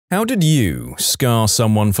How did you scar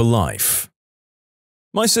someone for life?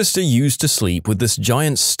 My sister used to sleep with this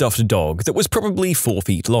giant stuffed dog that was probably 4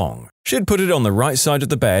 feet long. She'd put it on the right side of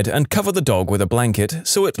the bed and cover the dog with a blanket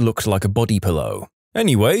so it looked like a body pillow.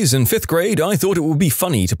 Anyways, in 5th grade, I thought it would be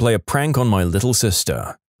funny to play a prank on my little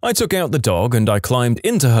sister. I took out the dog and I climbed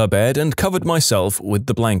into her bed and covered myself with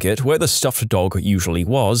the blanket where the stuffed dog usually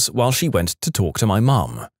was while she went to talk to my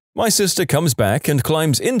mum. My sister comes back and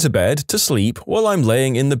climbs into bed to sleep while I'm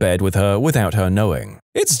laying in the bed with her without her knowing.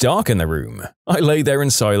 It's dark in the room. I lay there in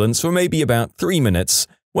silence for maybe about 3 minutes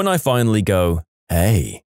when I finally go,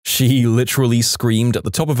 "Hey." She literally screamed at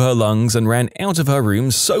the top of her lungs and ran out of her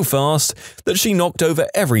room so fast that she knocked over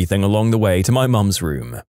everything along the way to my mum's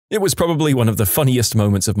room. It was probably one of the funniest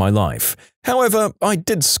moments of my life. However, I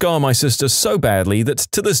did scar my sister so badly that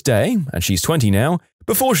to this day, and she's 20 now,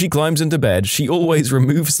 before she climbs into bed, she always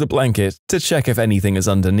removes the blanket to check if anything is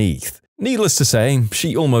underneath. Needless to say,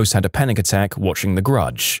 she almost had a panic attack watching The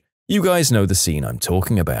Grudge. You guys know the scene I'm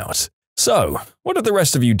talking about. So, what have the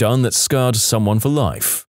rest of you done that scarred someone for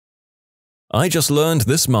life? I just learned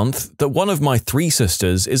this month that one of my 3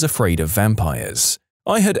 sisters is afraid of vampires.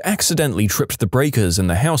 I had accidentally tripped the breakers in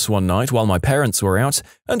the house one night while my parents were out,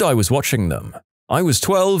 and I was watching them. I was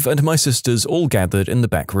 12 and my sisters all gathered in the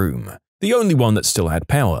back room, the only one that still had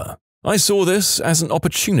power. I saw this as an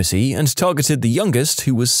opportunity and targeted the youngest,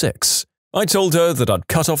 who was 6. I told her that I'd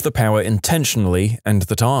cut off the power intentionally and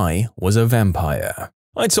that I was a vampire.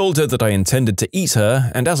 I told her that I intended to eat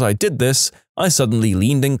her, and as I did this, I suddenly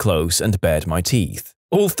leaned in close and bared my teeth.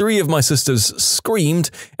 All 3 of my sisters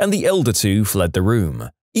screamed, and the elder 2 fled the room,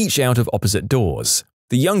 each out of opposite doors.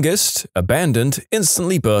 The youngest, abandoned,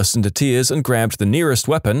 instantly burst into tears and grabbed the nearest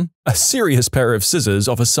weapon, a serious pair of scissors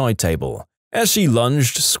off a side table. As she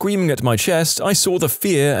lunged, screaming at my chest, I saw the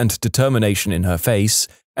fear and determination in her face,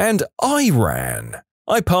 and I ran.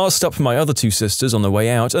 I passed up my other 2 sisters on the way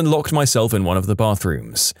out and locked myself in one of the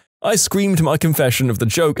bathrooms. I screamed my confession of the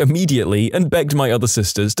joke immediately and begged my other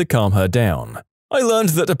sisters to calm her down. I learned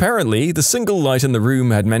that apparently the single light in the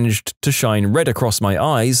room had managed to shine red across my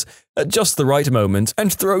eyes at just the right moment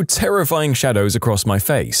and throw terrifying shadows across my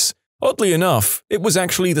face. Oddly enough, it was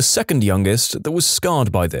actually the second youngest that was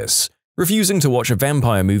scarred by this, refusing to watch a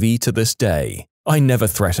vampire movie to this day. I never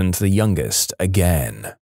threatened the youngest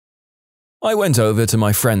again. I went over to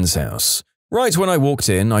my friend's house. Right when I walked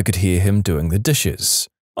in, I could hear him doing the dishes.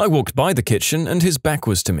 I walked by the kitchen and his back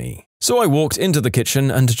was to me, so I walked into the kitchen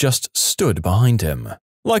and just stood behind him.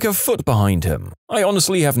 Like a foot behind him. I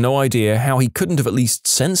honestly have no idea how he couldn't have at least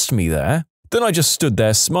sensed me there. Then I just stood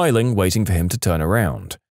there smiling, waiting for him to turn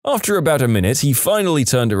around. After about a minute, he finally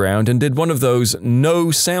turned around and did one of those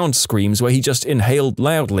no-sound screams where he just inhaled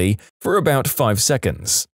loudly for about 5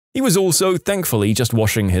 seconds. He was also, thankfully, just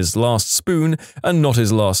washing his last spoon and not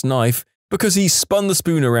his last knife, because he spun the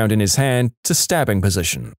spoon around in his hand to stabbing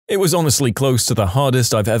position. It was honestly close to the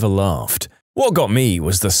hardest I've ever laughed. What got me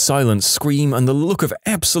was the silent scream and the look of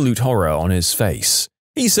absolute horror on his face.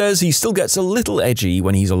 He says he still gets a little edgy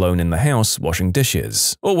when he's alone in the house washing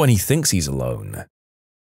dishes, or when he thinks he's alone.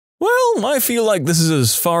 Well, I feel like this is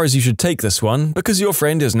as far as you should take this one, because your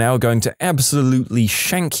friend is now going to absolutely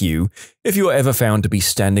shank you if you are ever found to be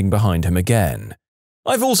standing behind him again.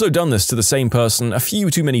 I've also done this to the same person a few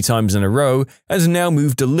too many times in a row and now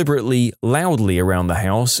move deliberately, loudly around the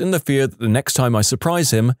house in the fear that the next time I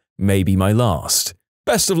surprise him may be my last.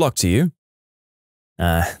 Best of luck to you.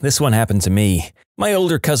 This one happened to me. My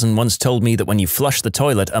older cousin once told me that when you flush the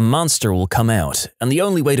toilet, a monster will come out, and the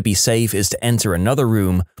only way to be safe is to enter another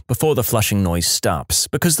room before the flushing noise stops,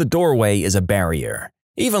 because the doorway is a barrier.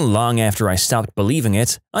 Even long after I stopped believing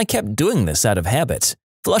it, I kept doing this out of habit.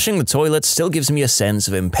 Flushing the toilet still gives me a sense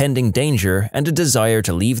of impending danger and a desire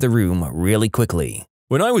to leave the room really quickly.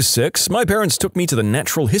 When I was 6, my parents took me to the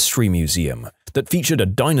Natural History Museum that featured a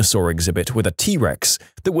dinosaur exhibit with a T-Rex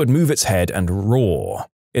that would move its head and roar.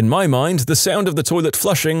 In my mind, the sound of the toilet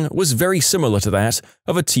flushing was very similar to that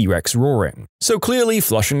of a T-Rex roaring. So clearly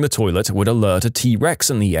flushing the toilet would alert a T-Rex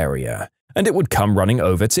in the area, and it would come running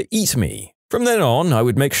over to eat me. From then on, I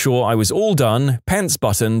would make sure I was all done, pants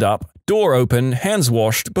buttoned up, door open, hands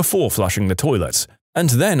washed before flushing the toilet, and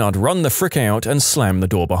then I'd run the frick out and slam the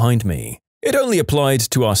door behind me. It only applied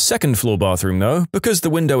to our second-floor bathroom though, because the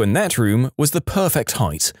window in that room was the perfect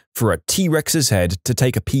height for a T-Rex's head to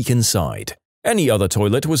take a peek inside. Any other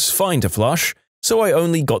toilet was fine to flush, so I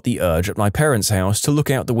only got the urge at my parents' house to look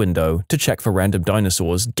out the window to check for random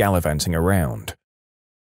dinosaurs gallivanting around.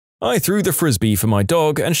 I threw the frisbee for my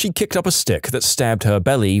dog and she kicked up a stick that stabbed her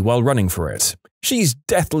belly while running for it. She's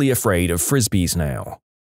deathly afraid of frisbees now.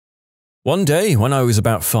 One day, when I was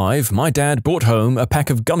about 5, my dad brought home a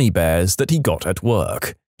pack of gummy bears that he got at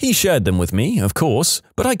work. He shared them with me, of course,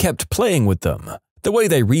 but I kept playing with them. The way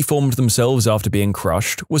they reformed themselves after being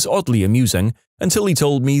crushed was oddly amusing until he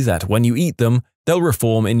told me that when you eat them, they'll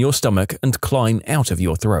reform in your stomach and climb out of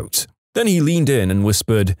your throat. Then he leaned in and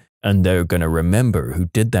whispered, "And they're gonna remember who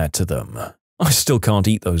did that to them." I still can't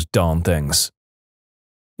eat those darn things.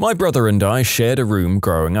 My brother and I shared a room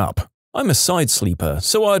growing up. I'm a side sleeper,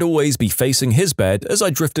 so I'd always be facing his bed as I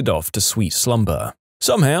drifted off to sweet slumber.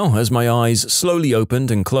 Somehow, as my eyes slowly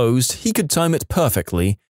opened and closed, he could time it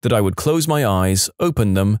perfectly that I would close my eyes,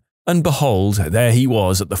 open them, and behold, there he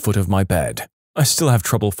was at the foot of my bed. I still have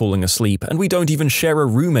trouble falling asleep, and we don't even share a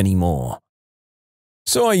room anymore.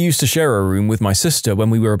 So I used to share a room with my sister when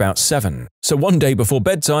we were about 7. So one day before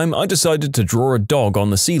bedtime, I decided to draw a dog on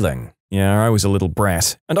the ceiling. Yeah, I was a little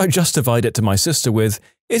brat, and I justified it to my sister with,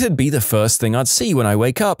 it'd be the first thing I'd see when I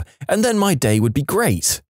wake up, and then my day would be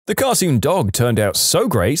great. The cartoon dog turned out so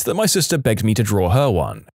great that my sister begged me to draw her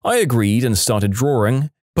one. I agreed and started drawing,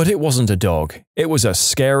 but it wasn't a dog. It was a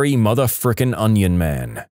scary mother-frickin' onion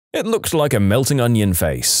man. It looked like a melting onion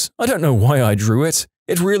face. I don't know why I drew it.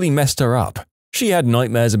 It really messed her up. She had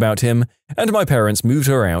nightmares about him, and my parents moved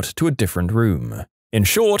her out to a different room. In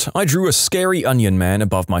short, I drew a scary onion man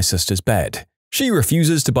above my sister's bed. She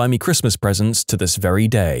refuses to buy me Christmas presents to this very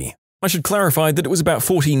day. I should clarify that it was about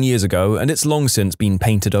 14 years ago and it's long since been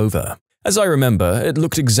painted over. As I remember, it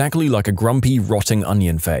looked exactly like a grumpy, rotting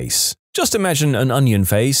onion face. Just imagine an onion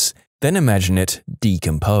face, then imagine it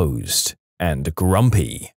decomposed and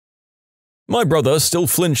grumpy. My brother still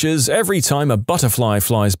flinches every time a butterfly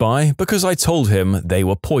flies by because I told him they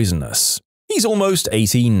were poisonous. He's almost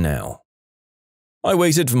 18 now. I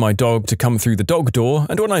waited for my dog to come through the dog door,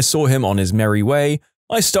 and when I saw him on his merry way,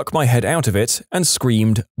 I stuck my head out of it and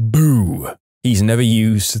screamed, "Boo!" He's never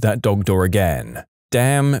used that dog door again.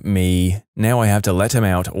 Damn me, now I have to let him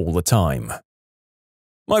out all the time.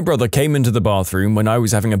 My brother came into the bathroom when I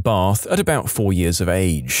was having a bath at about 4 years of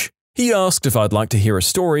age. He asked if I'd like to hear a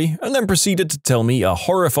story and then proceeded to tell me a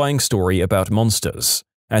horrifying story about monsters.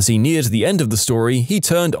 As he neared the end of the story, he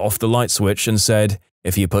turned off the light switch and said,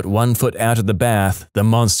 "If you put 1 foot out of the bath, the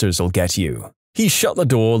monsters'll get you." He shut the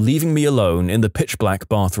door, leaving me alone in the pitch-black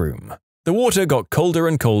bathroom. The water got colder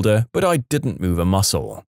and colder, but I didn't move a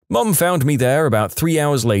muscle. Mum found me there about 3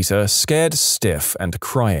 hours later, scared stiff and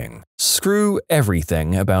crying. Screw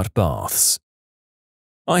everything about baths.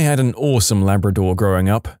 I had an awesome Labrador growing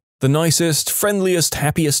up. The nicest, friendliest,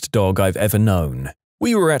 happiest dog I've ever known.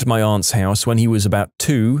 We were at my aunt's house when he was about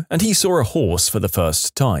 2, and he saw a horse for the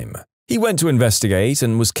first time. He went to investigate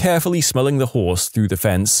and was carefully smelling the horse through the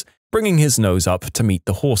fence, bringing his nose up to meet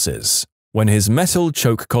the horses. When his metal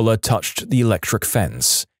choke collar touched the electric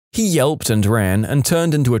fence, he yelped and ran and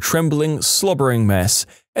turned into a trembling, slobbering mess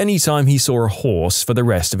anytime he saw a horse for the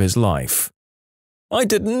rest of his life. I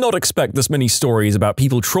did not expect this many stories about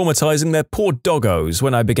people traumatizing their poor doggos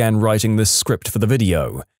when I began writing this script for the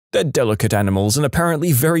video. They're delicate animals and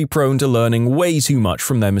apparently very prone to learning way too much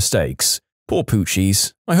from their mistakes. Poor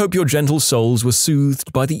poochies. I hope your gentle souls were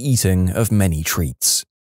soothed by the eating of many treats.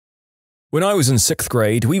 When I was in 6th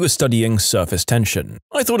grade, we were studying surface tension.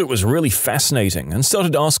 I thought it was really fascinating and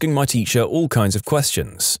started asking my teacher all kinds of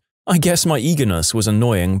questions. I guess my eagerness was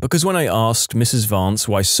annoying because when I asked Mrs. Vance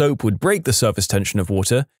why soap would break the surface tension of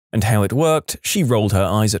water and how it worked, she rolled her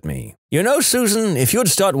eyes at me. "You know, Susan, if you'd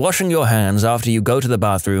start washing your hands after you go to the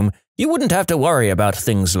bathroom, you wouldn't have to worry about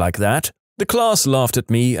things like that." The class laughed at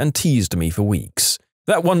me and teased me for weeks.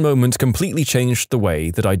 That one moment completely changed the way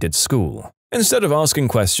that I did school. Instead of asking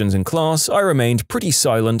questions in class, I remained pretty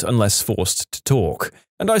silent unless forced to talk,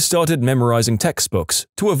 and I started memorizing textbooks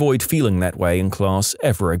to avoid feeling that way in class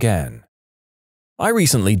ever again. I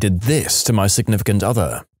recently did this to my significant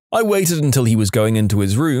other. I waited until he was going into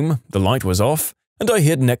his room, the light was off, and I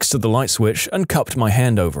hid next to the light switch and cupped my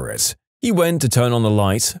hand over it. He went to turn on the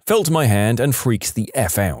light, felt my hand, and freaked the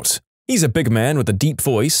F out. He's a big man with a deep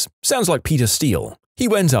voice, sounds like Peter Steele. He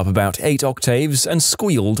went up about 8 octaves and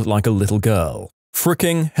squealed like a little girl.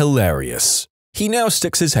 Fricking hilarious. He now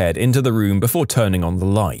sticks his head into the room before turning on the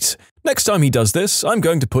light. Next time he does this, I'm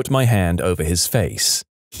going to put my hand over his face.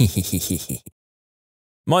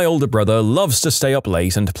 My older brother loves to stay up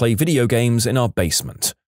late and play video games in our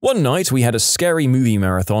basement. One night we had a scary movie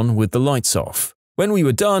marathon with the lights off. When we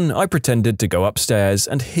were done, I pretended to go upstairs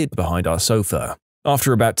and hid behind our sofa.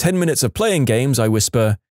 After about 10 minutes of playing games, I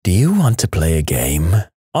whisper, "Do you want to play a game?"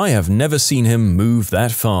 I have never seen him move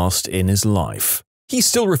that fast in his life. He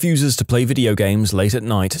still refuses to play video games late at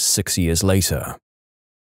night 6 years later.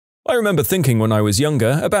 I remember thinking when I was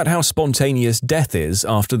younger about how spontaneous death is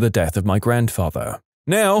after the death of my grandfather.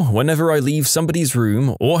 Now, whenever I leave somebody's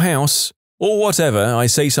room or house or whatever, I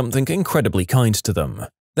say something incredibly kind to them.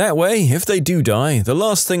 That way, if they do die, the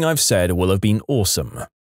last thing I've said will have been awesome.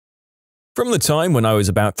 From the time when I was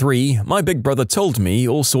about 3, my big brother told me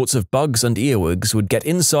all sorts of bugs and earwigs would get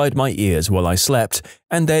inside my ears while I slept,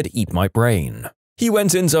 and they'd eat my brain. He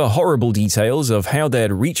went into horrible details of how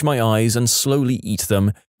they'd reach my eyes and slowly eat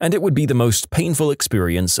them, and it would be the most painful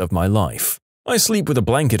experience of my life. I sleep with a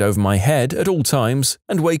blanket over my head at all times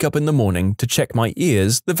and wake up in the morning to check my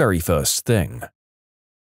ears the very first thing.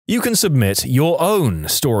 You can submit your own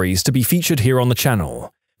stories to be featured here on the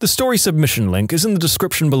channel. The story submission link is in the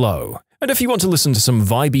description below, and if you want to listen to some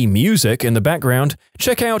vibey music in the background,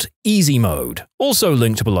 check out easymode, also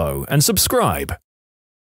linked below, and subscribe.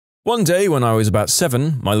 One day when I was about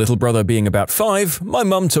 7, my little brother being about 5, my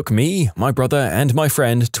mum took me, my brother, and my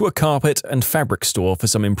friend to a carpet and fabric store for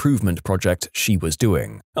some improvement project she was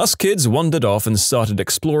doing. Us kids wandered off and started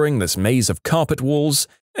exploring this maze of carpet walls,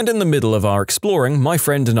 and in the middle of our exploring, my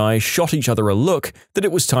friend and I shot each other a look that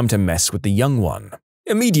it was time to mess with the young one.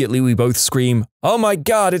 Immediately we both scream, "Oh my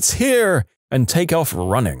god, it's here!" and take off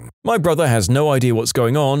running. My brother has no idea what's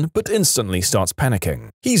going on, but instantly starts panicking.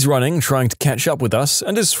 He's running, trying to catch up with us,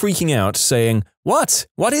 and is freaking out, saying, "What?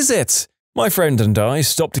 What is it?" My friend and I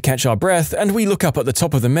stop to catch our breath, and we look up at the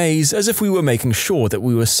top of the maze as if we were making sure that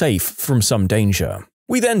we were safe from some danger.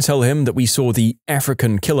 We then tell him that we saw the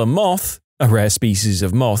African killer moth, a rare species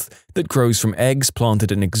of moth that grows from eggs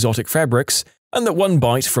planted in exotic fabrics, and that one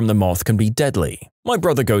bite from the moth can be deadly. My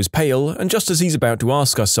brother goes pale, and just as he's about to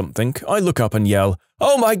ask us something, I look up and yell,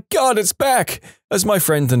 "Oh my god, it's back!" as my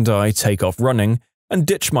friend and I take off running and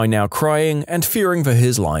ditch my now crying and fearing for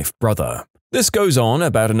his life brother. This goes on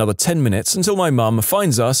about another 10 minutes until my mum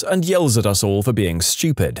finds us and yells at us all for being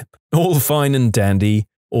stupid. All fine and dandy,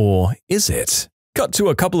 or is it? Cut to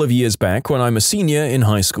a couple of years back when I'm a senior in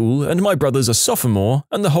high school and my brother's a sophomore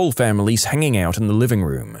and the whole family's hanging out in the living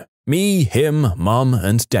room. Me, him, mum,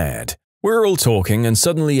 and dad. We're all talking and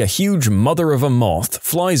suddenly a huge mother of a moth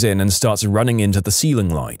flies in and starts running into the ceiling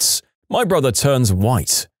lights. My brother turns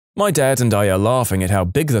white. My dad and I are laughing at how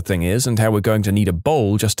big the thing is and how we're going to need a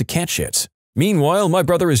bowl just to catch it. Meanwhile, my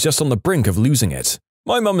brother is just on the brink of losing it.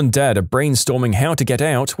 My mum and dad are brainstorming how to get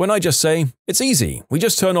out when I just say, "It's easy, we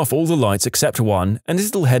just turn off all the lights except one and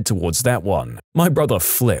it'll head towards that one." My brother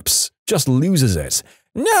flips, just loses it.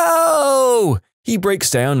 "No!" He breaks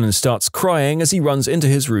down and starts crying as he runs into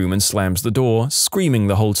his room and slams the door, screaming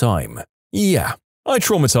the whole time. Yeah, I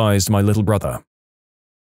traumatized my little brother.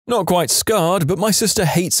 Not quite scarred, but my sister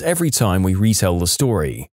hates every time we retell the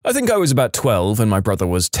story. I think I was about 12 and my brother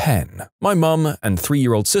was 10. My mum and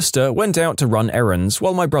 3-year-old sister went out to run errands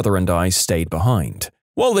while my brother and I stayed behind.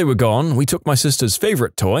 While they were gone, we took my sister's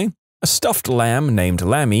favorite toy, a stuffed lamb named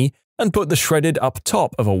Lammy, and put the shredded up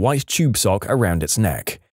top of a white tube sock around its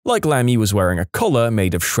neck. Like Lammy was wearing a collar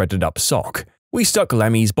made of shredded up sock. We stuck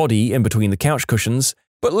Lammy's body in between the couch cushions,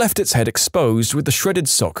 but left its head exposed with the shredded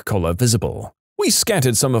sock collar visible. We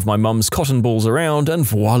scattered some of my mum's cotton balls around and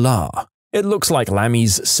voila! It looks like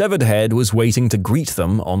Lammy's severed head was waiting to greet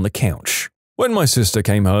them on the couch. When my sister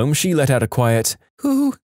came home, she let out a quiet,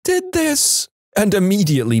 "Who did this?" and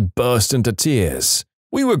immediately burst into tears.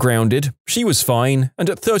 We were grounded, she was fine, and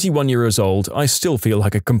at 31 years old, I still feel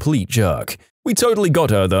like a complete jerk. We totally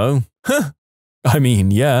got her though. Huh? I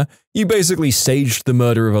mean, yeah, you basically staged the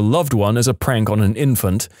murder of a loved one as a prank on an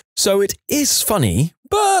infant, so it is funny,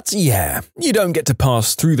 but yeah, you don't get to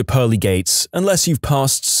pass through the pearly gates unless you've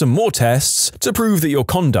passed some more tests to prove that your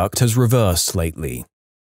conduct has reversed lately.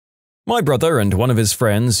 My brother and one of his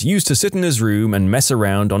friends used to sit in his room and mess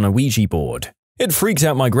around on a Ouija board. It freaked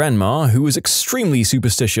out my grandma, who was extremely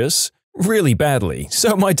superstitious, really badly,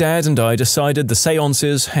 so my dad and I decided the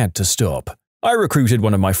seances had to stop. I recruited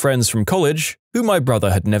one of my friends from college, who my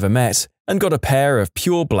brother had never met, and got a pair of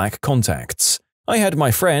pure black contacts. I had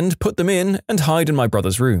my friend put them in and hide in my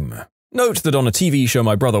brother's room. Note that on a TV show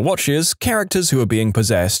my brother watches, characters who are being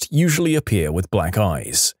possessed usually appear with black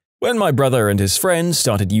eyes. When my brother and his friend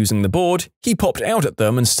started using the board, he popped out at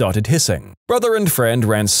them and started hissing. Brother and friend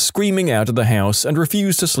ran screaming out of the house and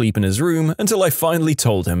refused to sleep in his room until I finally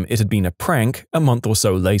told him it had been a prank a month or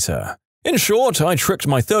so later. In short, I tricked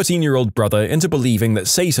my 13-year-old brother into believing that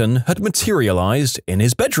Satan had materialized in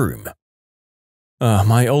his bedroom.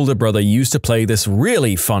 My older brother used to play this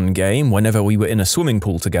really fun game whenever we were in a swimming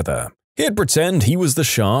pool together. He'd pretend he was the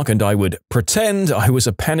shark and I would pretend I was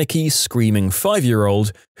a panicky, screaming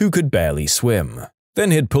 5-year-old who could barely swim.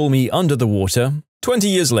 Then he'd pull me under the water. 20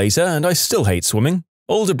 years later and I still hate swimming.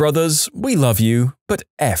 Older brothers, we love you, but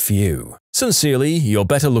F you. Sincerely, your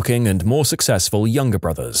better looking and more successful younger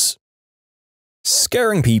brothers.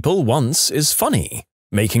 Scaring people once is funny.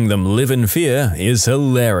 Making them live in fear is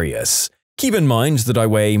hilarious. Keep in mind that I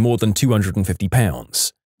weigh more than 250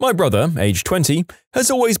 pounds. My brother, age 20,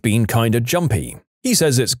 has always been kinda jumpy. He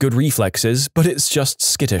says it's good reflexes, but it's just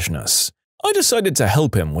skittishness. I decided to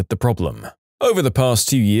help him with the problem. Over the past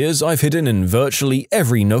 2 years, I've hidden in virtually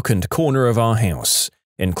every nook and corner of our house.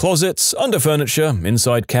 In closets, under furniture,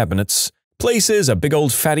 inside cabinets. Places a big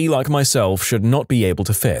old fatty like myself should not be able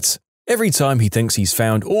to fit. Every time he thinks he's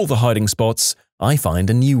found all the hiding spots, I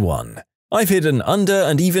find a new one. I've hidden under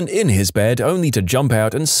and even in his bed only to jump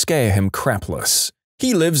out and scare him crapless.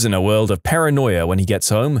 He lives in a world of paranoia when he gets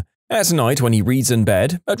home. At night when he reads in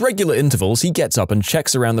bed, at regular intervals he gets up and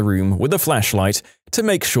checks around the room with a flashlight to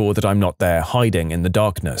make sure that I'm not there hiding in the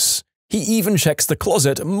darkness. He even checks the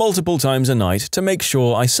closet multiple times a night to make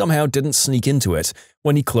sure I somehow didn't sneak into it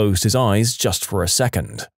when he closed his eyes just for a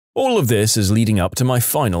second. All of this is leading up to my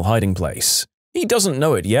final hiding place. He doesn't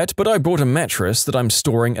know it yet, but I brought a mattress that I'm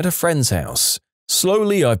storing at a friend's house.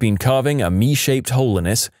 Slowly I've been carving a me-shaped hole in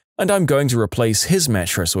it, and I'm going to replace his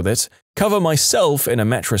mattress with it, cover myself in a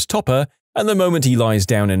mattress topper, and the moment he lies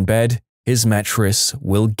down in bed, his mattress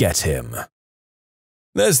will get him.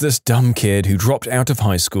 There's this dumb kid who dropped out of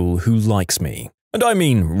high school who likes me. And I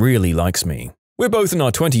mean really likes me. We're both in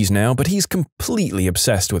our 20s now, but he's completely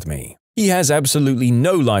obsessed with me. He has absolutely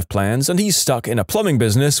no life plans and he's stuck in a plumbing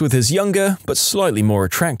business with his younger, but slightly more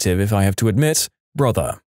attractive if I have to admit,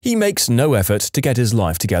 brother. He makes no effort to get his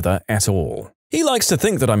life together at all. He likes to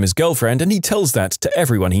think that I'm his girlfriend and he tells that to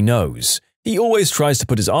everyone he knows. He always tries to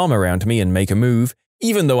put his arm around me and make a move,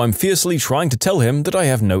 even though I'm fiercely trying to tell him that I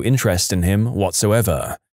have no interest in him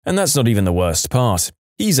whatsoever. And that's not even the worst part.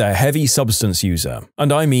 He's a heavy substance user,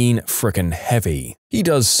 and I mean frickin' heavy. He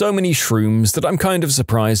does so many shrooms that I'm kind of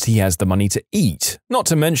surprised he has the money to eat, not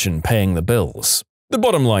to mention paying the bills. The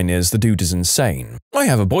bottom line is the dude is insane. I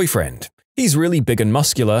have a boyfriend. He's really big and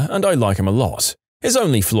muscular, and I like him a lot. His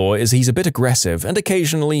only flaw is he's a bit aggressive, and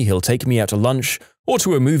occasionally he'll take me out to lunch or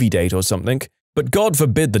to a movie date or something. But God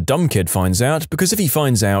forbid the dumb kid finds out, because if he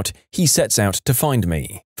finds out, he sets out to find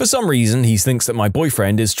me. For some reason, he thinks that my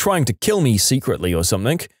boyfriend is trying to kill me secretly or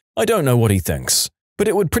something. I don't know what he thinks. But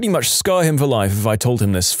it would pretty much scar him for life if I told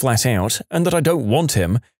him this flat out, and that I don't want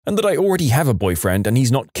him, and that I already have a boyfriend and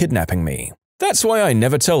he's not kidnapping me. That's why I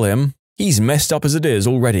never tell him. He's messed up as it is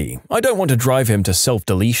already. I don't want to drive him to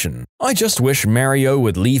self-deletion. I just wish Mario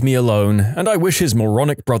would leave me alone, and I wish his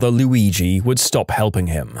moronic brother Luigi would stop helping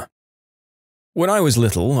him. When I was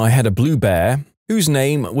little, I had a blue bear, whose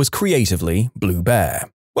name was creatively Blue Bear.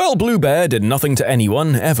 Well, Blue Bear did nothing to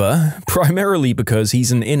anyone, ever, primarily because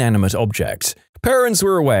he's an inanimate object. Parents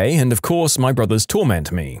were away, and of course my brothers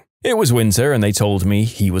torment me. It was winter and they told me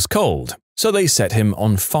he was cold, so they set him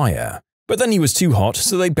on fire. But then he was too hot,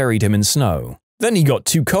 so they buried him in snow. Then he got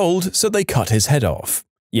too cold, so they cut his head off.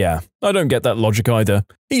 Yeah, I don't get that logic either.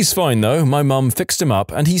 He's fine though, my mum fixed him up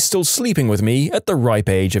and he's still sleeping with me at the ripe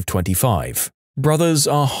age of 25. Brothers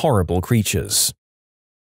are horrible creatures.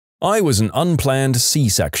 I was an unplanned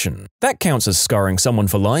C-section. That counts as scarring someone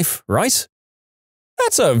for life, right?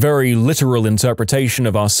 That's a very literal interpretation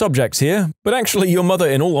of our subject here, but actually your mother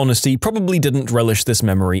in all honesty probably didn't relish this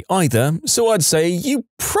memory either, so I'd say you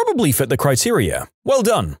probably fit the criteria. Well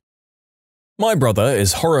done. My brother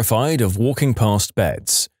is horrified of walking past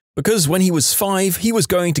beds. Because when he was 5, he was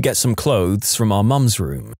going to get some clothes from our mum's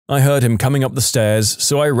room. I heard him coming up the stairs,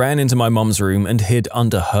 so I ran into my mum's room and hid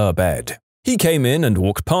under her bed. He came in and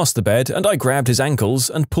walked past the bed, and I grabbed his ankles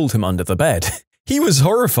and pulled him under the bed. He was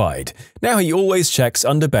horrified. Now he always checks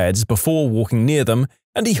under beds before walking near them,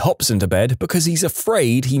 and he hops into bed because he's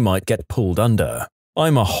afraid he might get pulled under.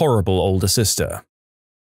 I'm a horrible older sister.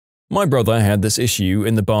 My brother had this issue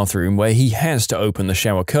in the bathroom where he has to open the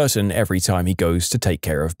shower curtain every time he goes to take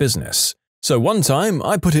care of business. So one time,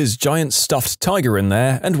 I put his giant stuffed tiger in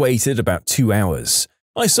there and waited about 2 hours.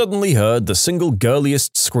 I suddenly heard the single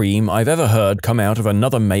girliest scream I've ever heard come out of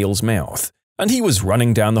another male's mouth, and he was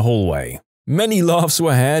running down the hallway. Many laughs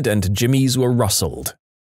were had and jimmies were rustled.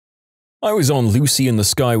 I was on Lucy in the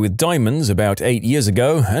Sky with Diamonds about 8 years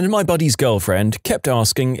ago, and my buddy's girlfriend kept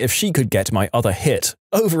asking if she could get my other hit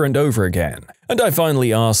over and over again, and I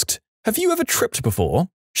finally asked, "Have you ever tripped before?"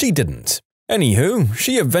 She didn't. Anywho,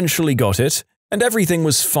 she eventually got it, and everything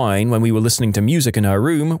was fine when we were listening to music in her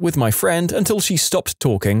room with my friend until she stopped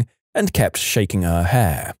talking and kept shaking her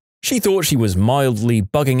hair. She thought she was mildly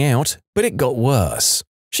bugging out, but it got worse.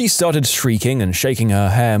 She started shrieking and shaking her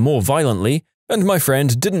hair more violently, and my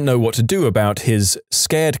friend didn't know what to do about his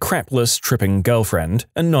scared crapless tripping girlfriend,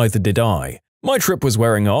 and neither did I. My trip was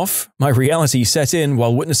wearing off, my reality set in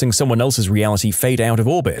while witnessing someone else's reality fade out of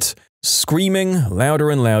orbit. Screaming, louder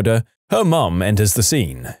and louder, her mum enters the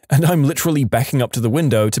scene, and I'm literally backing up to the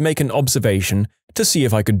window to make an observation to see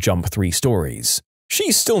if I could jump 3 stories.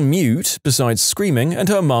 She's still mute, besides screaming, and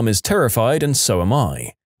her mum is terrified, and so am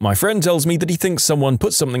I. My friend tells me that he thinks someone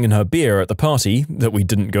put something in her beer at the party that we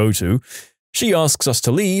didn't go to. She asks us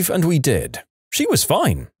to leave, and we did. She was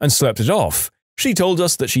fine, and slept it off. She told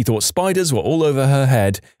us that she thought spiders were all over her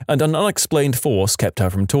head, and an unexplained force kept her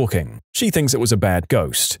from talking. She thinks it was a bad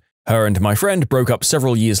ghost. Her and my friend broke up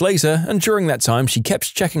several years later, and during that time she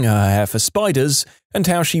kept checking her hair for spiders, and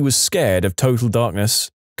how she was scared of total darkness.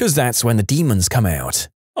 'Cause that's when the demons come out.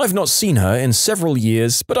 I've not seen her in several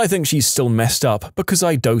years, but I think she's still messed up because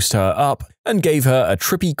I dosed her up and gave her a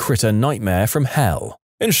trippy critter nightmare from hell.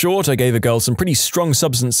 In short, I gave a girl some pretty strong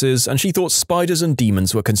substances and she thought spiders and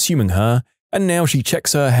demons were consuming her, and now she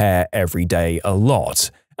checks her hair every day a lot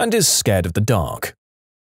and is scared of the dark.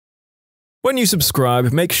 When you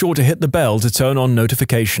subscribe, make sure to hit the bell to turn on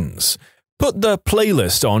notifications. Put the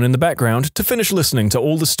playlist on in the background to finish listening to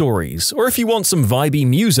all the stories, or if you want some vibey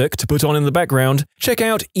music to put on in the background, check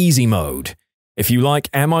out easymode. If you like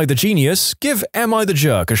Am I the Genius, give Am I the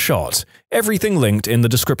Jerk a shot. Everything linked in the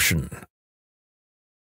description.